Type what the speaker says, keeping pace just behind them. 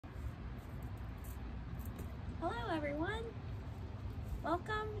Hello everyone!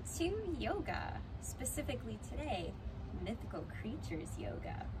 Welcome to yoga, specifically today, Mythical Creatures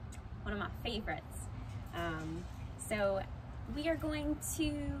Yoga, one of my favorites. So we are going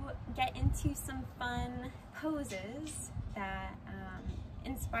to get into some fun poses that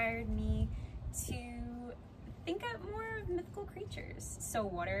inspired me to think up more of mythical creatures. So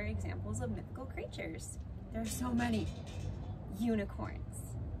what are examples of mythical creatures? There are so many.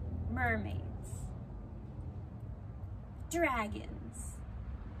 Unicorns, mermaids, dragons,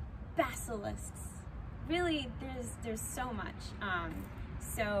 basilisks. Really, there's so much.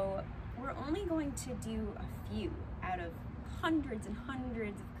 So we're only going to do a few out of hundreds and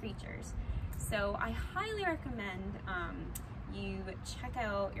hundreds of creatures. So I highly recommend you check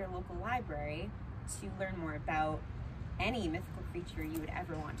out your local library to learn more about any mythical creature you would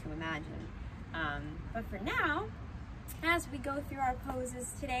ever want to imagine. But for now, as we go through our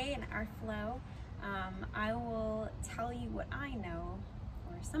poses today and our flow, I will tell you what I know,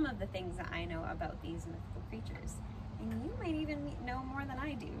 or some of the things that I know about these mythical creatures. And you might even know more than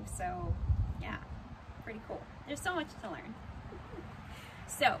I do, so yeah, pretty cool. There's so much to learn.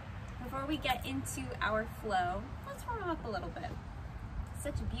 So, before we get into our flow, let's warm up a little bit. It's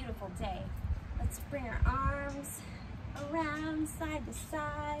such a beautiful day. Let's bring our arms around side to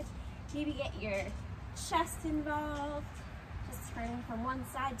side. Maybe get your chest involved, just turning from one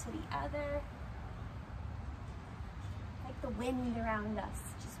side to the other. Like the wind around us,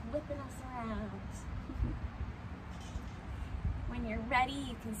 just whipping us around. When you're ready,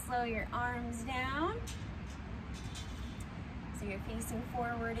 you can slow your arms down. So you're facing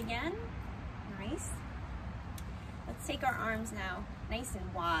forward again. Nice. Let's take our arms now nice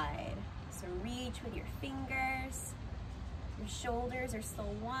and wide. So reach with your fingers. Your shoulders are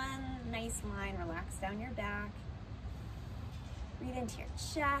still one nice line. Relax down your back. Breathe into your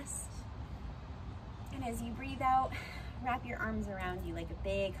chest. And as you breathe out, wrap your arms around you like a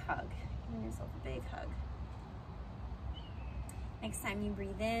big hug. Give yourself a big hug. Next time you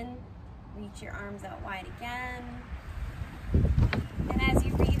breathe in, reach your arms out wide again. And as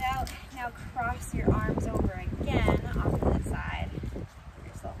you breathe out, now cross your arms over again, opposite side. Give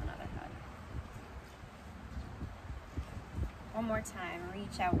yourself another hug. One more time,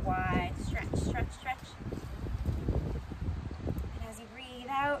 reach out wide, stretch, stretch, stretch. And as you breathe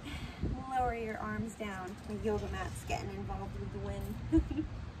out, lower your arms down. The yoga mat's getting involved with the wind.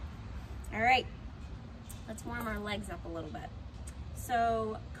 All right, let's warm our legs up a little bit.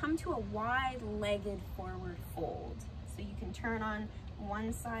 So come to a wide-legged forward fold. So you can turn on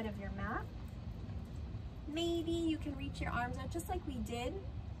one side of your mat. Maybe you can reach your arms out just like we did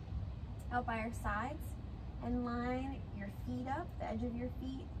out by our sides, and line your feet up, the edge of your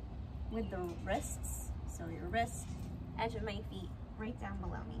feet, with the wrists. So your wrist, edge of my feet, right down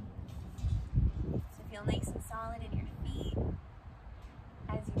below me. So feel nice and solid in your feet.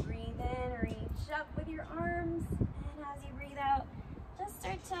 As you breathe in, reach up with your arms, and as you breathe out, just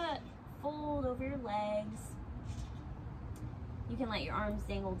start to fold over your legs. You can let your arms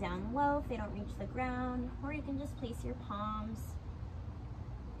dangle down low if they don't reach the ground, or you can just place your palms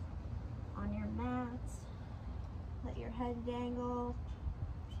on your mat. Let your head dangle.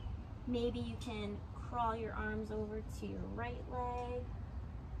 Maybe you can crawl your arms over to your right leg.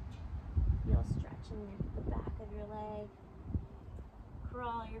 Feel stretch in the back of your leg.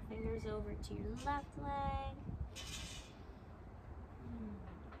 Crawl your fingers over to your left leg.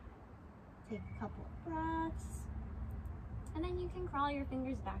 Take a couple of breaths. And then you can crawl your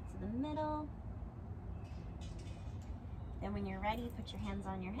fingers back to the middle. Then when you're ready, put your hands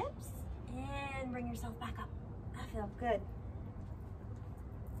on your hips and bring yourself back up. That feels good.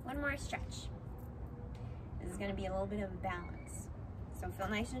 One more stretch. This is going to be a little bit of a balance. So feel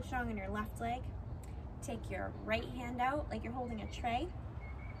nice and strong in your left leg. Take your right hand out like you're holding a tray.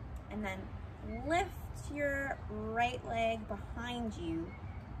 And then lift your right leg behind you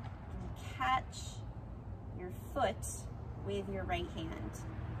and catch your foot with your right hand.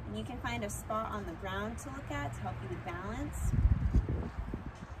 And you can find a spot on the ground to look at to help you with balance.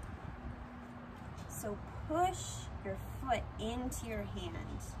 So push your foot into your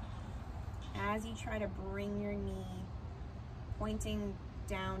hand as you try to bring your knee pointing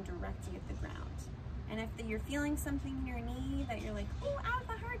down directly at the ground. And if you're feeling something in your knee that you're like, oh, ow,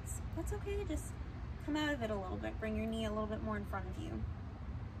 that hurts, that's okay. Just come out of it a little bit. Bring your knee a little bit more in front of you.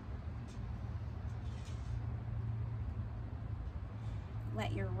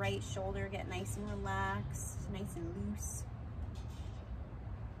 Let your right shoulder get nice and relaxed, nice and loose.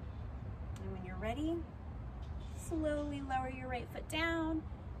 And when you're ready, slowly lower your right foot down,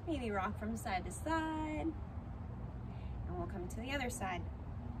 maybe rock from side to side, and we'll come to the other side.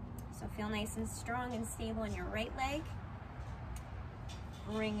 So feel nice and strong and stable in your right leg.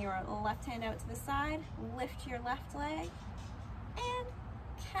 Bring your left hand out to the side, lift your left leg, and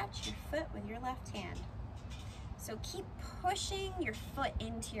catch your foot with your left hand. So keep pushing your foot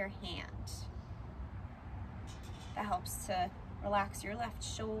into your hand. That helps to relax your left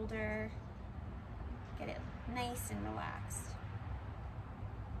shoulder, get it nice and relaxed.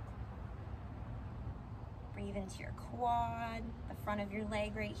 Breathe into your quad, the front of your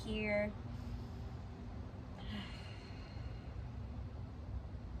leg right here.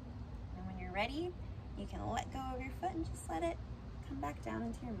 And when you're ready, you can let go of your foot and just let it come back down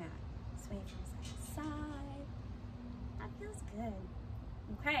into your mat. Sway from side to side. That feels good.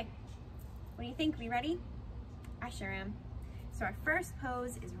 Okay, what do you think? We ready? I sure am. So our first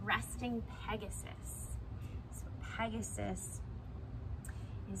pose is resting Pegasus. So Pegasus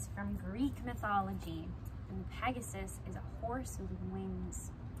is from Greek mythology. And Pegasus is a horse with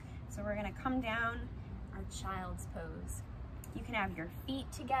wings. So we're gonna come down our child's pose. You can have your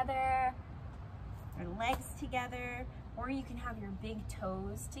feet together, your legs together, or you can have your big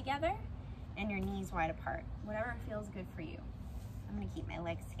toes together and your knees wide apart. Whatever feels good for you. I'm gonna keep my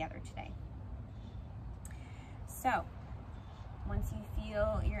legs together today. So, once you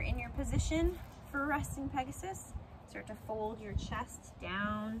feel you're in your position for resting Pegasus, start to fold your chest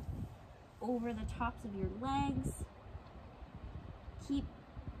down over the tops of your legs. Keep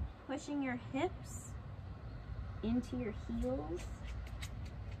pushing your hips into your heels.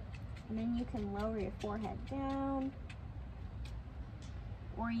 And then you can lower your forehead down,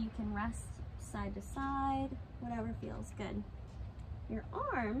 or you can rest side to side, whatever feels good. Your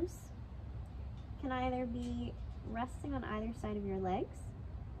arms can either be resting on either side of your legs.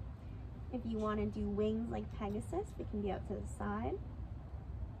 If you want to do wings like Pegasus, they can be out to the side.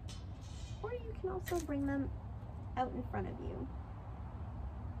 Or you can also bring them out in front of you.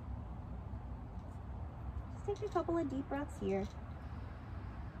 Just take a couple of deep breaths here.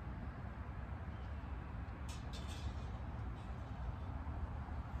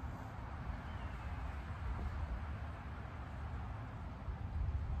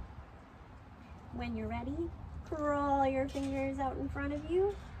 When you're ready, crawl your fingers out in front of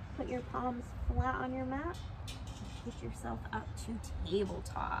you. Put your palms flat on your mat. Get yourself up to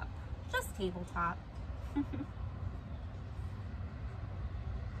tabletop. Just tabletop.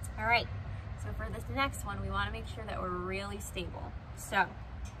 All right, so for this next one, we want to make sure that we're really stable. So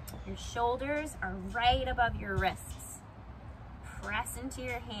your shoulders are right above your wrists. Press into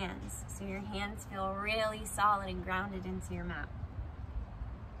your hands so your hands feel really solid and grounded into your mat.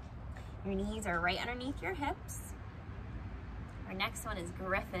 Your knees are right underneath your hips. Our next one is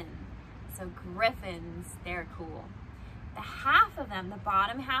Griffin. So Griffins, they're cool. The half of them, the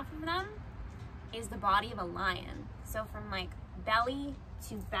bottom half of them, is the body of a lion. So from like belly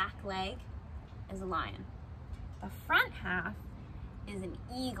to back leg is a lion. The front half is an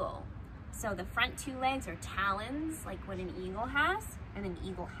eagle. So the front two legs are talons, like what an eagle has, and an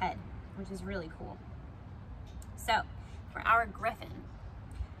eagle head, which is really cool. So for our Griffin,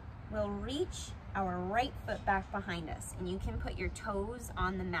 we'll reach our right foot back behind us, and you can put your toes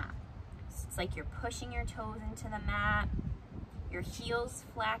on the mat. So it's like you're pushing your toes into the mat, your heels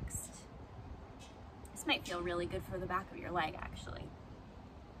flexed. This might feel really good for the back of your leg, actually.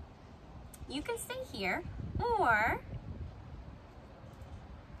 You can stay here, or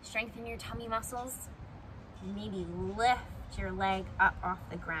strengthen your tummy muscles, and maybe lift your leg up off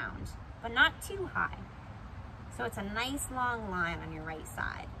the ground, but not too high. So it's a nice long line on your right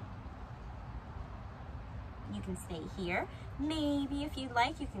side. You can stay here. Maybe if you'd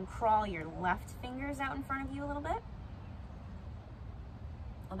like, you can crawl your left fingers out in front of you a little bit.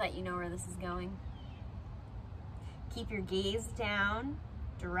 I'll bet you know where this is going. Keep your gaze down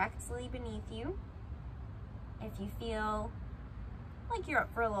directly beneath you. If you feel like you're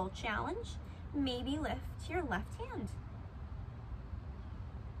up for a little challenge, maybe lift your left hand.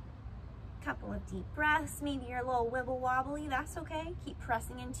 Couple of deep breaths. Maybe you're a little wibble wobbly, that's okay. Keep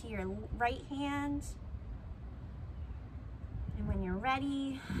pressing into your right hand. And when you're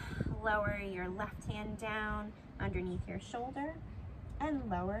ready, lower your left hand down underneath your shoulder and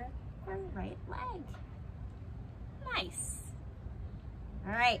lower your right leg. Nice.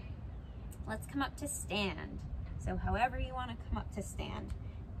 All right, let's come up to stand. So however you want to come up to stand.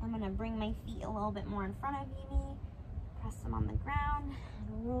 I'm gonna bring my feet a little bit more in front of me, press them on the ground,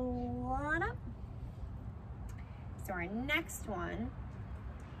 and roll on up. So our next one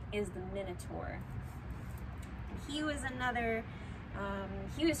is the Minotaur. He was another,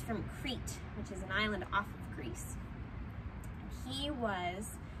 he was from Crete, which is an island off of Greece. He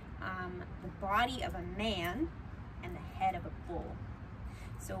was the body of a man and the head of a bull.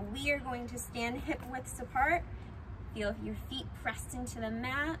 So we are going to stand hip widths apart. Feel your feet pressed into the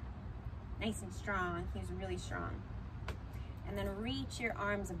mat. Nice and strong. He's really strong. And then reach your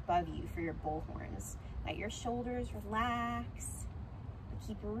arms above you for your bullhorns. Let your shoulders relax. But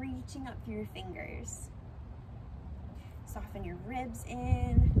keep reaching up through your fingers. Soften your ribs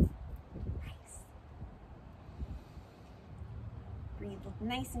in. Nice. Breathe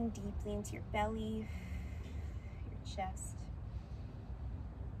nice and deeply into your belly, your chest.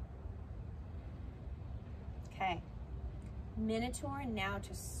 Okay. Minotaur now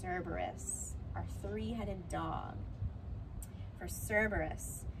to Cerberus, our three-headed dog. For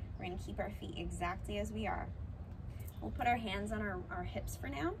Cerberus, we're going to keep our feet exactly as we are. We'll put our hands on our hips for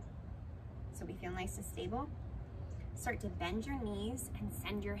now, so we feel nice and stable. Start to bend your knees and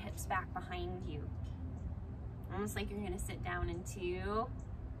send your hips back behind you. Almost like you're going to sit down into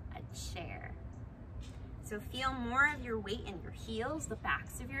a chair. So feel more of your weight in your heels, the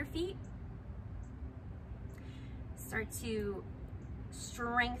backs of your feet. Start to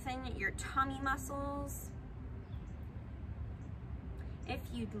strengthen your tummy muscles. If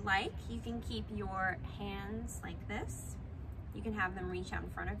you'd like, you can keep your hands like this. You can have them reach out in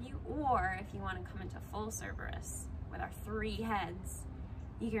front of you, or if you want to come into full Cerberus with our three heads,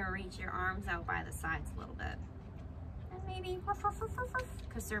 you can reach your arms out by the sides a little bit. And maybe,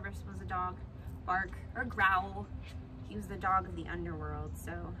 because Cerberus was a dog, bark or growl. He was the dog of the underworld,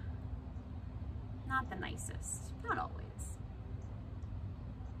 so not the nicest, not always.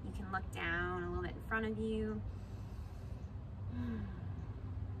 You can look down a little bit in front of you.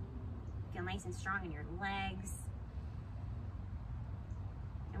 Feel nice and strong in your legs.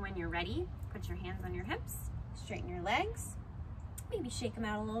 And when you're ready, put your hands on your hips, straighten your legs, maybe shake them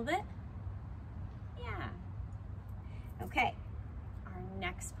out a little bit. Yeah. Okay, our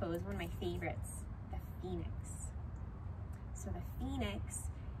next pose, one of my favorites, the phoenix. So the phoenix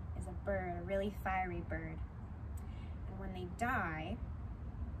is a bird, a really fiery bird. And when they die,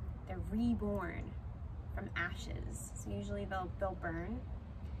 they're reborn from ashes. So usually they'll burn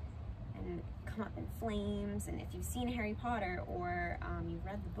and come up in flames. And if you've seen Harry Potter or you've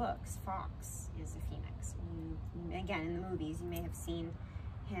read the books, Fox is a phoenix. Again, in the movies, you may have seen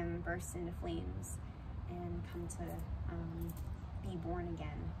him burst into flames and come to be born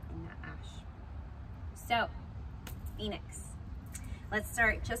again in that ash. So, phoenix. Let's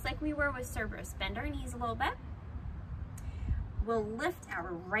start just like we were with Cerberus. Bend our knees a little bit. We'll lift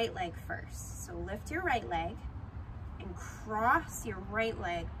our right leg first. So lift your right leg and cross your right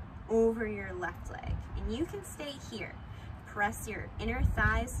leg over your left leg. And you can stay here. Press your inner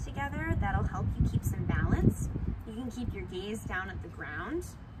thighs together. That'll help you keep some balance. You can keep your gaze down at the ground,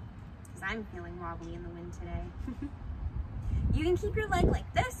 because I'm feeling wobbly in the wind today. You can keep your leg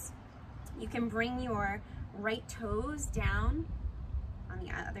like this. You can bring your right toes down on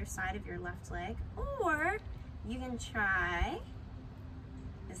the other side of your left leg, or you can try,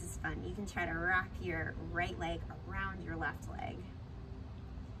 this is fun, you can try to wrap your right leg around your left leg.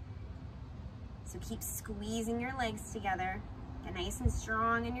 So keep squeezing your legs together, get nice and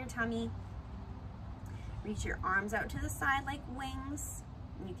strong in your tummy. Reach your arms out to the side like wings,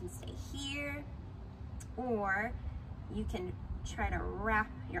 and you can stay here, or you can try to wrap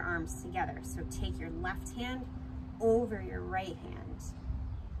your arms together. So take your left hand over your right hand,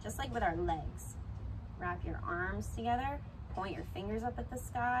 just like with our legs. Wrap your arms together, point your fingers up at the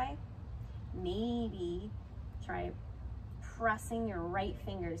sky. Maybe try pressing your right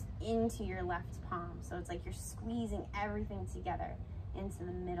fingers into your left palm. So it's like you're squeezing everything together into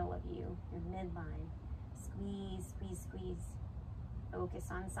the middle of you, your midline. Squeeze, squeeze, squeeze. Focus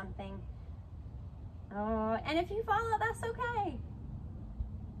on something. Oh, and if you fall out, that's okay.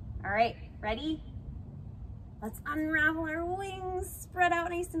 All right, ready? Let's unravel our wings, spread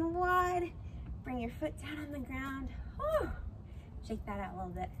out nice and wide. Bring your foot down on the ground. Whew. Shake that out a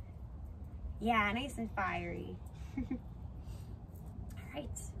little bit. Yeah, nice and fiery. All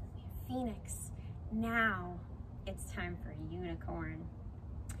right, phoenix. Now it's time for unicorn.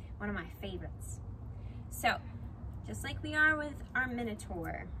 One of my favorites. So, just like we are with our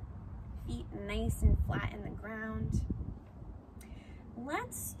minotaur, feet nice and flat in the ground.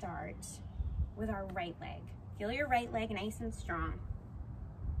 Let's start with our right leg. Feel your right leg nice and strong.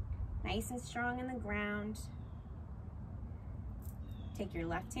 Nice and strong in the ground. Take your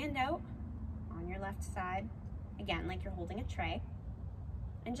left hand out on your left side. Again, like you're holding a tray.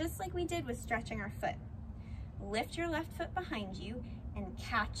 And just like we did with stretching our foot, lift your left foot behind you and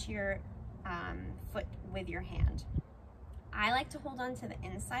catch your foot with your hand. I like to hold on to the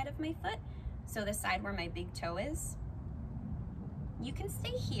inside of my foot, so the side where my big toe is. You can stay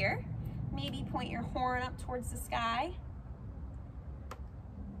here. Maybe point your horn up towards the sky.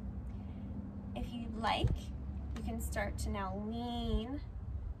 you'd like, you can start to now lean,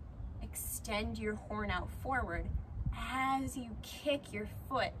 extend your horn out forward as you kick your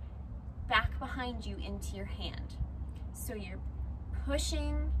foot back behind you into your hand. So you're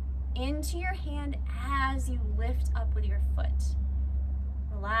pushing into your hand as you lift up with your foot.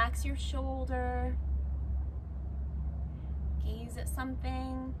 Relax your shoulder, gaze at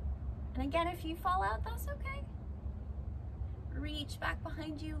something, and again, if you fall out, that's okay. Reach back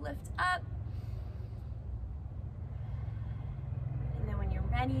behind you, lift up, and then when you're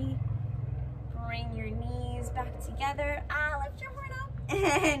ready, bring your knees back together. Lift your horn up,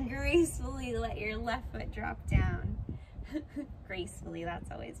 and gracefully let your left foot drop down. Gracefully, that's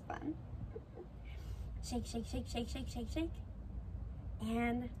always fun. Shake, shake, shake, shake, shake, shake, shake.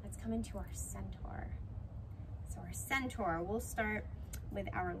 And let's come into our centaur. So our centaur, we'll start with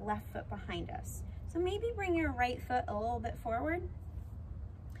our left foot behind us. So maybe bring your right foot a little bit forward.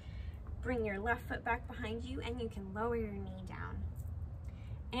 Bring your left foot back behind you, and you can lower your knee down.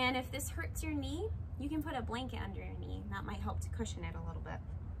 And if this hurts your knee, you can put a blanket under your knee. That might help to cushion it a little bit.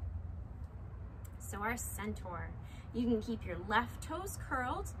 So our centaur, you can keep your left toes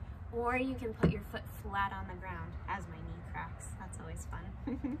curled, or you can put your foot flat on the ground as my knee cracks. That's always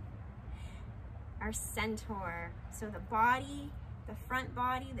fun. Our centaur, so the body, the front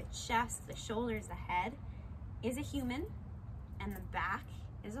body, the chest, the shoulders, the head is a human, and the back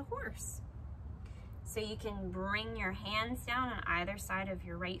is a horse. So you can bring your hands down on either side of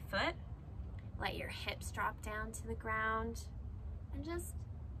your right foot, let your hips drop down to the ground, and just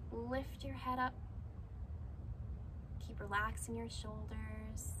lift your head up. Keep relaxing your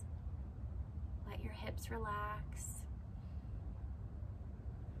shoulders. Let your hips relax.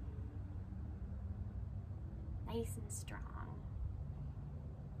 Nice and strong.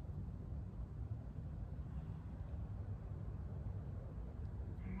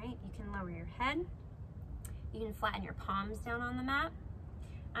 All right, you can lower your head. You can flatten your palms down on the mat.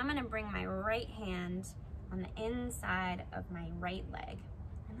 I'm gonna bring my right hand on the inside of my right leg,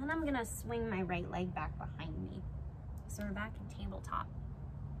 and then I'm gonna swing my right leg back behind me. So we're back in tabletop.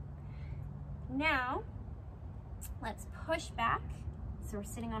 Now, let's push back. So we're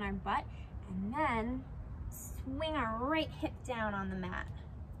sitting on our butt, and then swing our right hip down on the mat.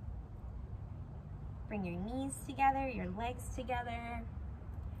 Bring your knees together, your legs together.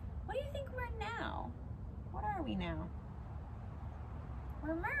 What do you think we're now? What are we now?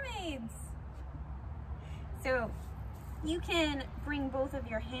 We're mermaids. So you can bring both of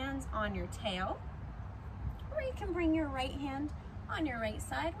your hands on your tail, or you can bring your right hand on your right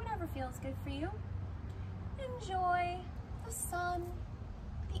side, whatever feels good for you. Enjoy the sun,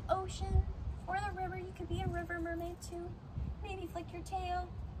 the ocean, or the river. You could be a river mermaid too. Maybe flick your tail,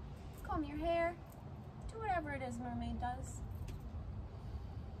 comb your hair, do whatever it is mermaid does.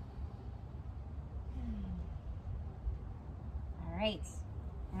 All right,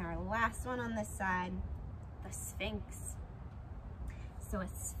 and our last one on this side, the Sphinx. So a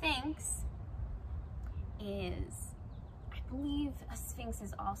Sphinx is, I believe a Sphinx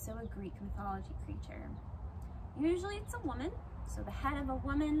is also a Greek mythology creature. Usually it's a woman, so the head of a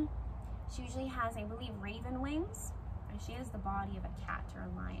woman. She usually has, I believe, raven wings, and she has the body of a cat or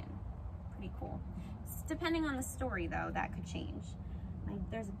a lion. Pretty cool. Depending on the story though, that could change. Like,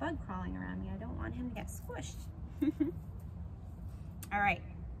 there's a bug crawling around me. I don't want him to get squished. All right,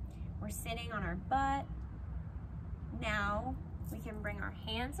 we're sitting on our butt. Now we can bring our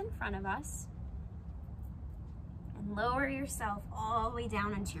hands in front of us and lower yourself all the way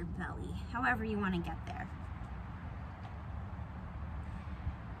down into your belly, however you want to get there.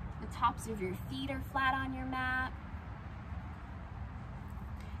 The tops of your feet are flat on your mat.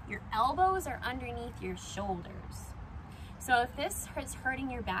 Your elbows are underneath your shoulders. So if this is hurting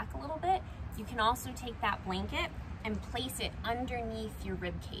your back a little bit, you can also take that blanket and place it underneath your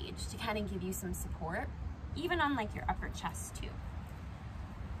rib cage to kind of give you some support, even on like your upper chest too.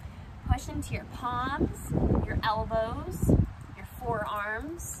 Push into your palms, your elbows, your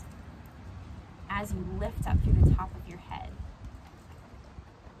forearms as you lift up through the top of your head.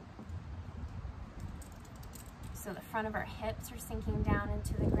 So the front of our hips are sinking down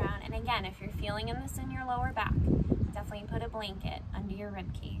into the ground. And again, if you're feeling this in your lower back, definitely put a blanket under your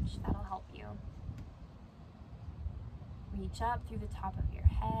rib cage. That'll help you. Reach up through the top of your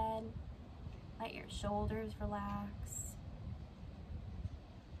head. Let your shoulders relax.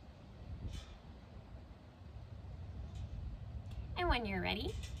 And when you're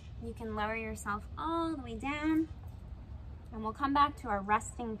ready, you can lower yourself all the way down, and we'll come back to our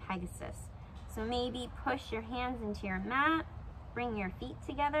resting Pegasus. So maybe push your hands into your mat, bring your feet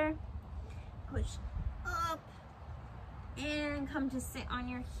together, push up, and come to sit on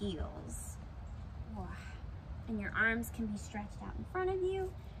your heels. And your arms can be stretched out in front of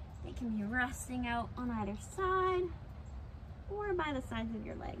you. They can be resting out on either side or by the sides of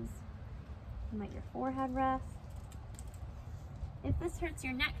your legs. Let your forehead rest. If this hurts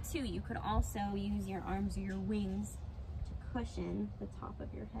your neck too, you could also use your arms or your wings to cushion the top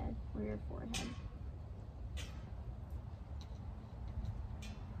of your head or your forehead.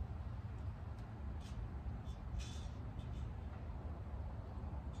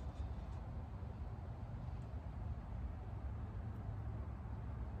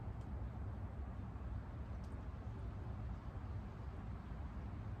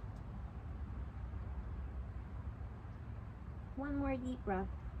 One more deep breath.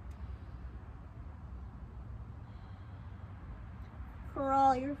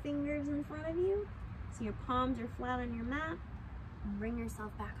 Crawl your fingers in front of you so your palms are flat on your mat, and bring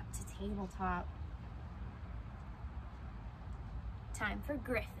yourself back up to tabletop. Time for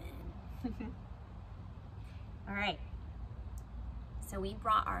Griffin. All right, so we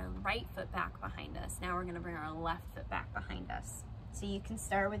brought our right foot back behind us. Now we're gonna bring our left foot back behind us. So you can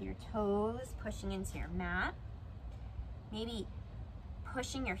start with your toes pushing into your mat. Maybe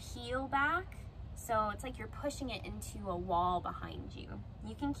pushing your heel back. So it's like you're pushing it into a wall behind you.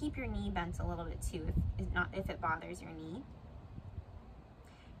 You can keep your knee bent a little bit too if it bothers your knee.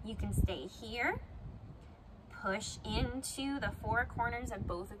 You can stay here. Push into the four corners of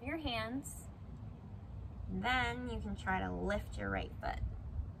both of your hands. Then you can try to lift your right foot.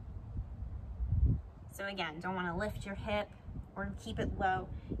 So again, don't want to lift your hip or keep it low.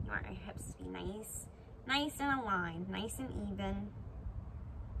 You want your hips to be nice and aligned, nice and even.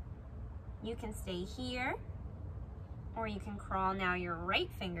 You can stay here, or you can crawl now your right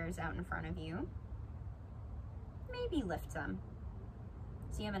fingers out in front of you. Maybe lift them.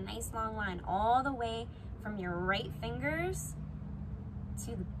 So you have a nice long line all the way from your right fingers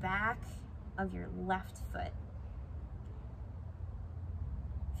to the back of your left foot.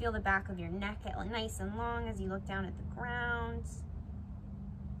 Feel the back of your neck get nice and long as you look down at the ground.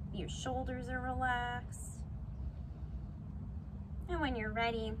 Your shoulders are relaxed. And when you're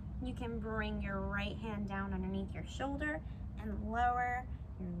ready, you can bring your right hand down underneath your shoulder and lower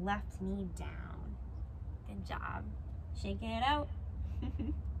your left knee down. Good job. Shake it out.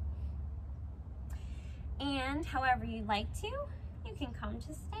 And however you'd like to, you can come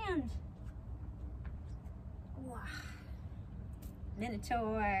to stand.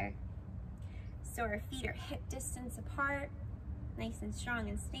 Minotaur. So our feet are hip distance apart, nice and strong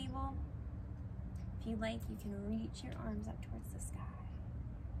and stable. If you like, you can reach your arms up towards the sky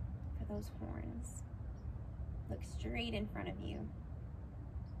for those horns. Look straight in front of you.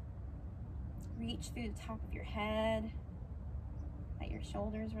 Reach through the top of your head. Let your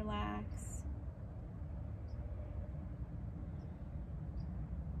shoulders relax.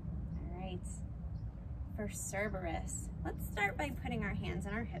 All right. For Cerberus, let's start by putting our hands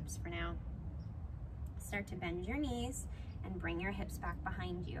on our hips for now. Start to bend your knees and bring your hips back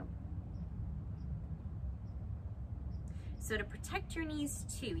behind you. So to protect your knees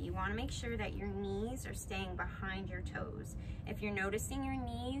too, you want to make sure that your knees are staying behind your toes. If you're noticing your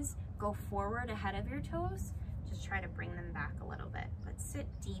knees go forward ahead of your toes, just try to bring them back a little bit, but sit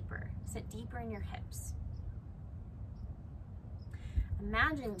deeper in your hips.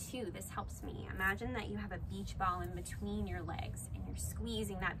 Imagine too, this helps me, imagine that you have a beach ball in between your legs and you're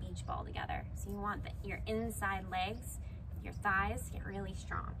squeezing that beach ball together. So you want your inside legs, your thighs get really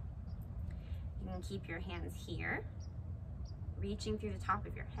strong. You can keep your hands here, reaching through the top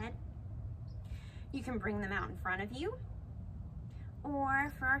of your head. You can bring them out in front of you.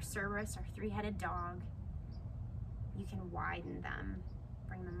 Or for our Cerberus, our three-headed dog, you can widen them,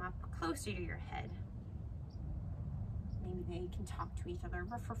 bring them up closer to your head. Maybe they can talk to each other.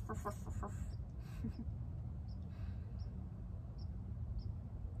 Ruff, ruff, ruff, ruff, ruff, ruff.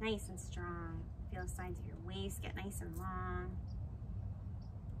 Nice and strong. Feel the sides of your waist get nice and long.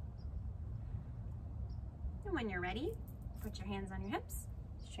 And when you're ready, put your hands on your hips,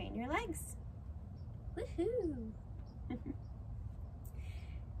 straighten your legs. Woohoo!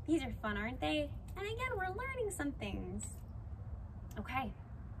 These are fun, aren't they? And again, we're learning some things. Okay,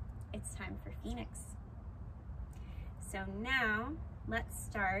 it's time for Phoenix. So now, let's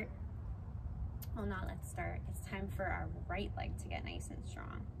start. Well, not let's start. It's time for our right leg to get nice and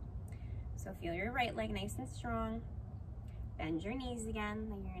strong. So feel your right leg nice and strong. Bend your knees again.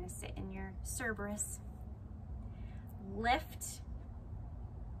 Then you're gonna sit in your Cerberus. Lift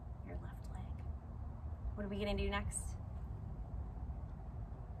your left leg. What are we gonna do next?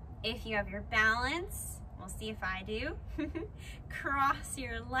 If you have your balance, we'll see if I do. Cross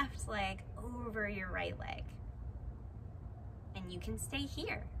your left leg over your right leg. And you can stay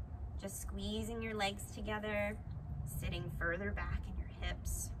here. Just squeezing your legs together, sitting further back in your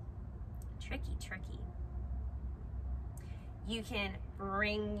hips. Tricky, tricky. You can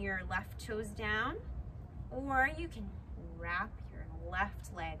bring your left toes down, or you can wrap your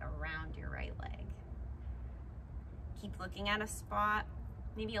left leg around your right leg. Keep looking at a spot,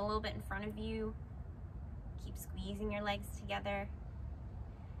 maybe a little bit in front of you. Keep squeezing your legs together.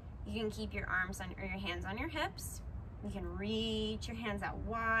 You can keep your arms on, or your hands on your hips. You can reach your hands out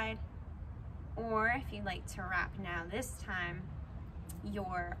wide. Or if you'd like to wrap now, this time,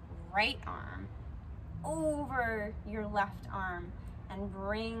 your right arm over your left arm and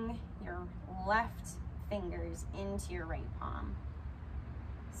bring your left fingers into your right palm.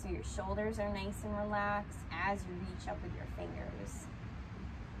 So your shoulders are nice and relaxed as you reach up with your fingers.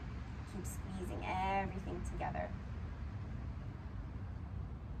 Keep squeezing everything together.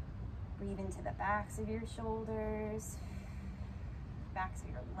 Breathe into the backs of your shoulders, backs of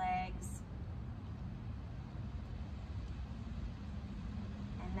your legs.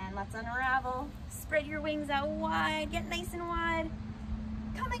 And then let's unravel. Spread your wings out wide, get nice and wide.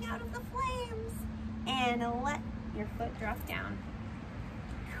 Coming out of the flames. And let your foot drop down.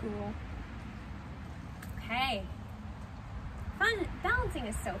 Cool. Okay. Fun. Balancing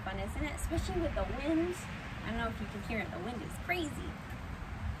is so fun, isn't it? Especially with the wind. I don't know if you can hear it. The wind is crazy.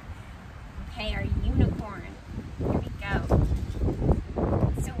 Okay, our unicorn. Here we go.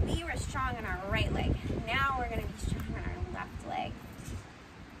 So we were strong on our right leg. Now we're going to be strong on our left leg.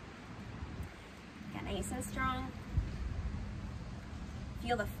 Get nice and strong.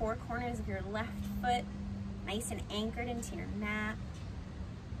 Feel the four corners of your left foot nice and anchored into your mat.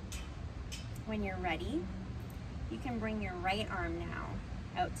 When you're ready, you can bring your right arm now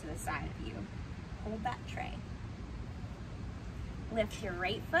out to the side of you. Hold that tray. Lift your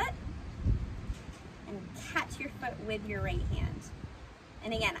right foot and catch your foot with your right hand.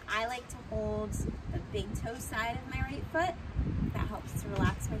 And again, I like to hold the big toe side of my right foot. That helps to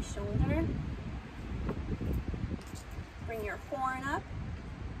relax my shoulder. Bring your horn up.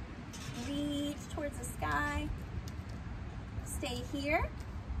 Reach towards the sky. Stay here.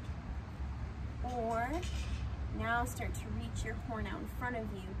 Or now start to reach your horn out in front of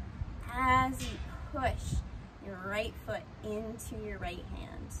you as you push your right foot into your right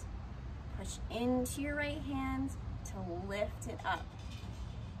hand. Push into your right hand to lift it up.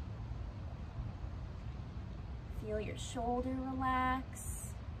 Feel your shoulder relax.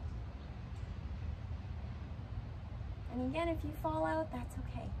 And again, if you fall out, that's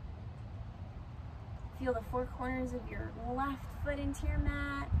okay. Feel the four corners of your left foot into your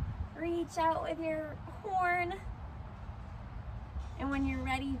mat. Reach out with your horn. And when you're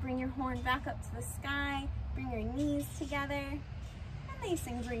ready, bring your horn back up to the sky. Bring your knees together. And nice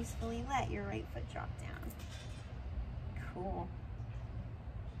and gracefully let your right foot drop down. Cool.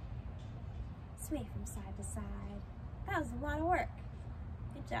 Sway from side to side. That was a lot of work.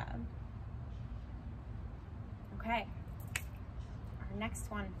 Good job. Okay. Our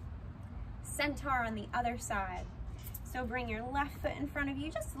next one. Centaur on the other side. So bring your left foot in front of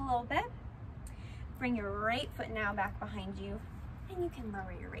you just a little bit. Bring your right foot now back behind you, and you can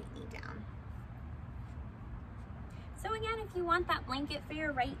lower your right knee down. So again, if you want that blanket for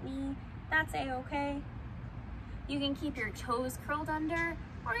your right knee, that's a-okay. You can keep your toes curled under,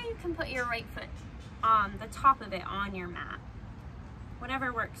 or you can put your right foot on the top of it on your mat.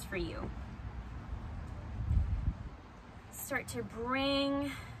 Whatever works for you. Start to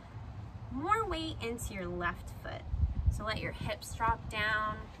bring more weight into your left foot. So let your hips drop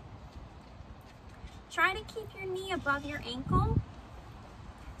down. Try to keep your knee above your ankle.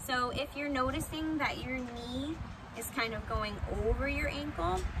 So if you're noticing that your knee is kind of going over your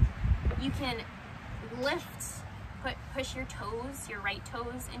ankle, you can lift, push your toes, your right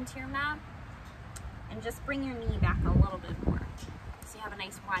toes into your mat, and just bring your knee back a little bit more so you have a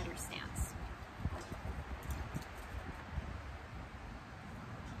nice wider stance.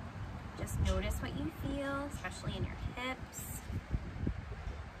 Just notice what you feel, especially in your hips.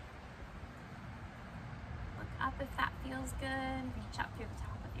 Look up if that feels good. Reach up through the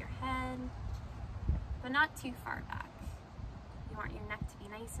top of your head, but not too far back. You want your neck to be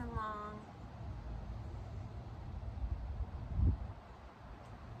nice and long.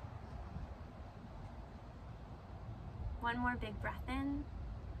 One more big breath in.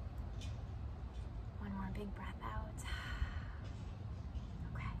 One more big breath out.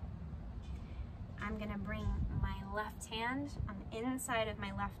 I'm gonna bring my left hand on the inside of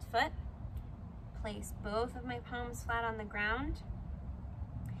my left foot, place both of my palms flat on the ground,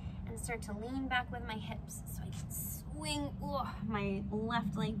 and start to lean back with my hips so I can swing my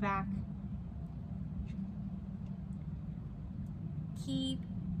left leg back. Keep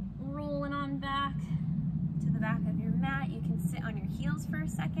rolling on back to the back of your mat. You can sit on your heels for a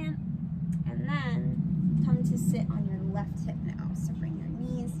second and then come to sit on your left hip now. So bring your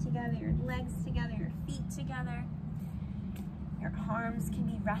knees together, your legs together, your feet together. Your arms can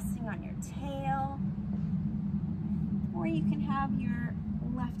be resting on your tail, or you can have your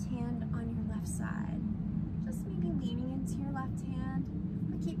left hand on your left side. Just maybe leaning into your left hand,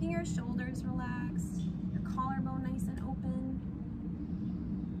 but keeping your shoulders relaxed, your collarbone nice and open.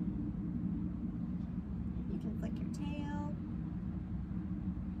 You can flick your tail.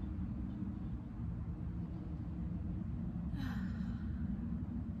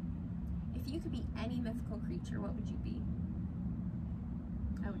 If you could be any mythical creature, what would you be?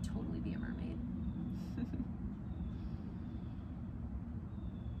 I would totally be a mermaid.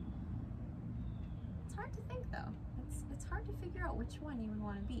 It's hard to think though. It's hard to figure out which one you would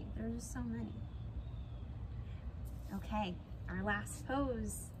want to be. There's just so many. Okay, our last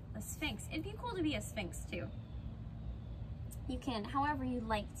pose, the Sphinx. It'd be cool to be a Sphinx too. You can, however you'd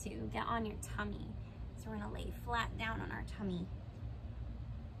like to, get on your tummy. So we're gonna lay flat down on our tummy.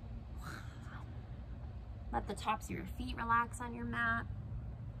 Let the tops of your feet relax on your mat.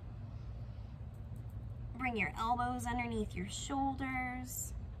 Bring your elbows underneath your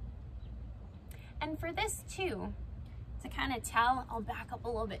shoulders. And for this too, to kind of tell, I'll back up a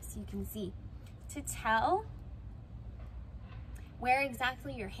little bit so you can see. To tell where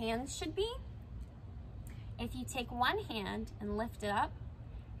exactly your hands should be, if you take one hand and lift it up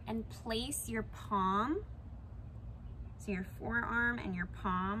and place your palm, so your forearm and your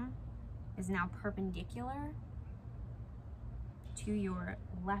palm is now perpendicular to your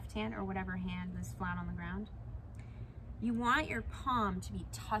left hand or whatever hand is flat on the ground. You want your palm to be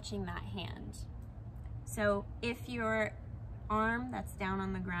touching that hand. So if your arm that's down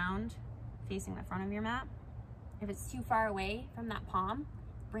on the ground facing the front of your mat, if it's too far away from that palm,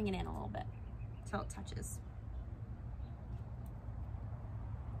 bring it in a little bit till it touches.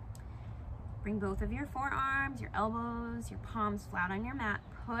 Bring both of your forearms, your elbows, your palms flat on your mat.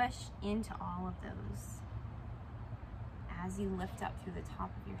 Push into all of those as you lift up through the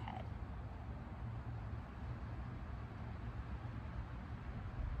top of your head.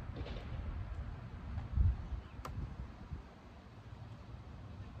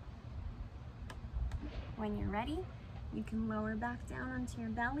 When you're ready, you can lower back down onto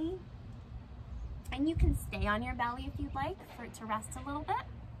your belly, and you can stay on your belly if you'd like for it to rest a little bit,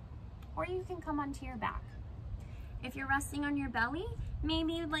 or you can come onto your back. If you're resting on your belly,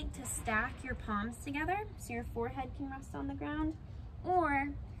 maybe you'd like to stack your palms together so your forehead can rest on the ground, or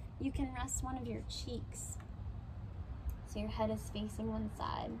you can rest one of your cheeks so your head is facing one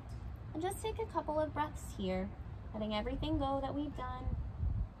side. And just take a couple of breaths here, letting everything go that we've done.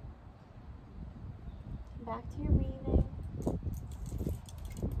 Back to your breathing.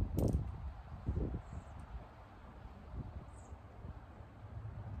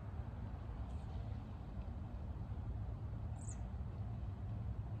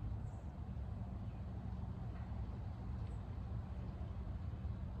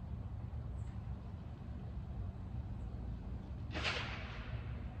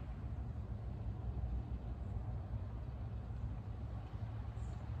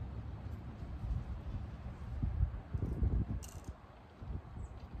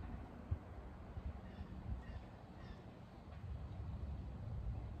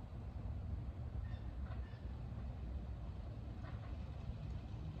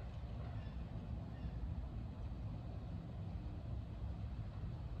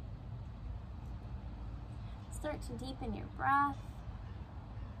 Start to deepen your breath.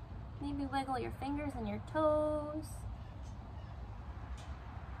 Maybe wiggle your fingers and your toes.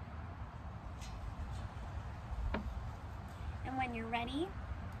 And when you're ready,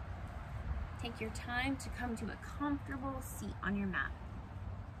 take your time to come to a comfortable seat on your mat.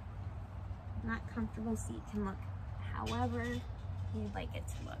 And that comfortable seat can look however you'd like it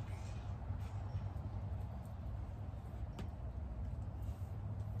to look.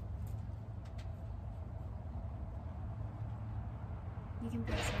 You can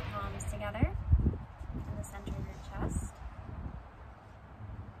place your palms together in the center of your chest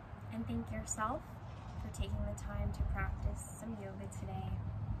and thank yourself for taking the time to practice some yoga today.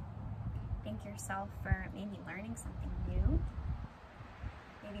 Thank yourself for maybe learning something new,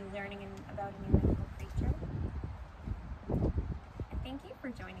 maybe learning about a new mythical creature. And thank you for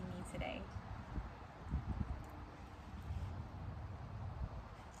joining me today.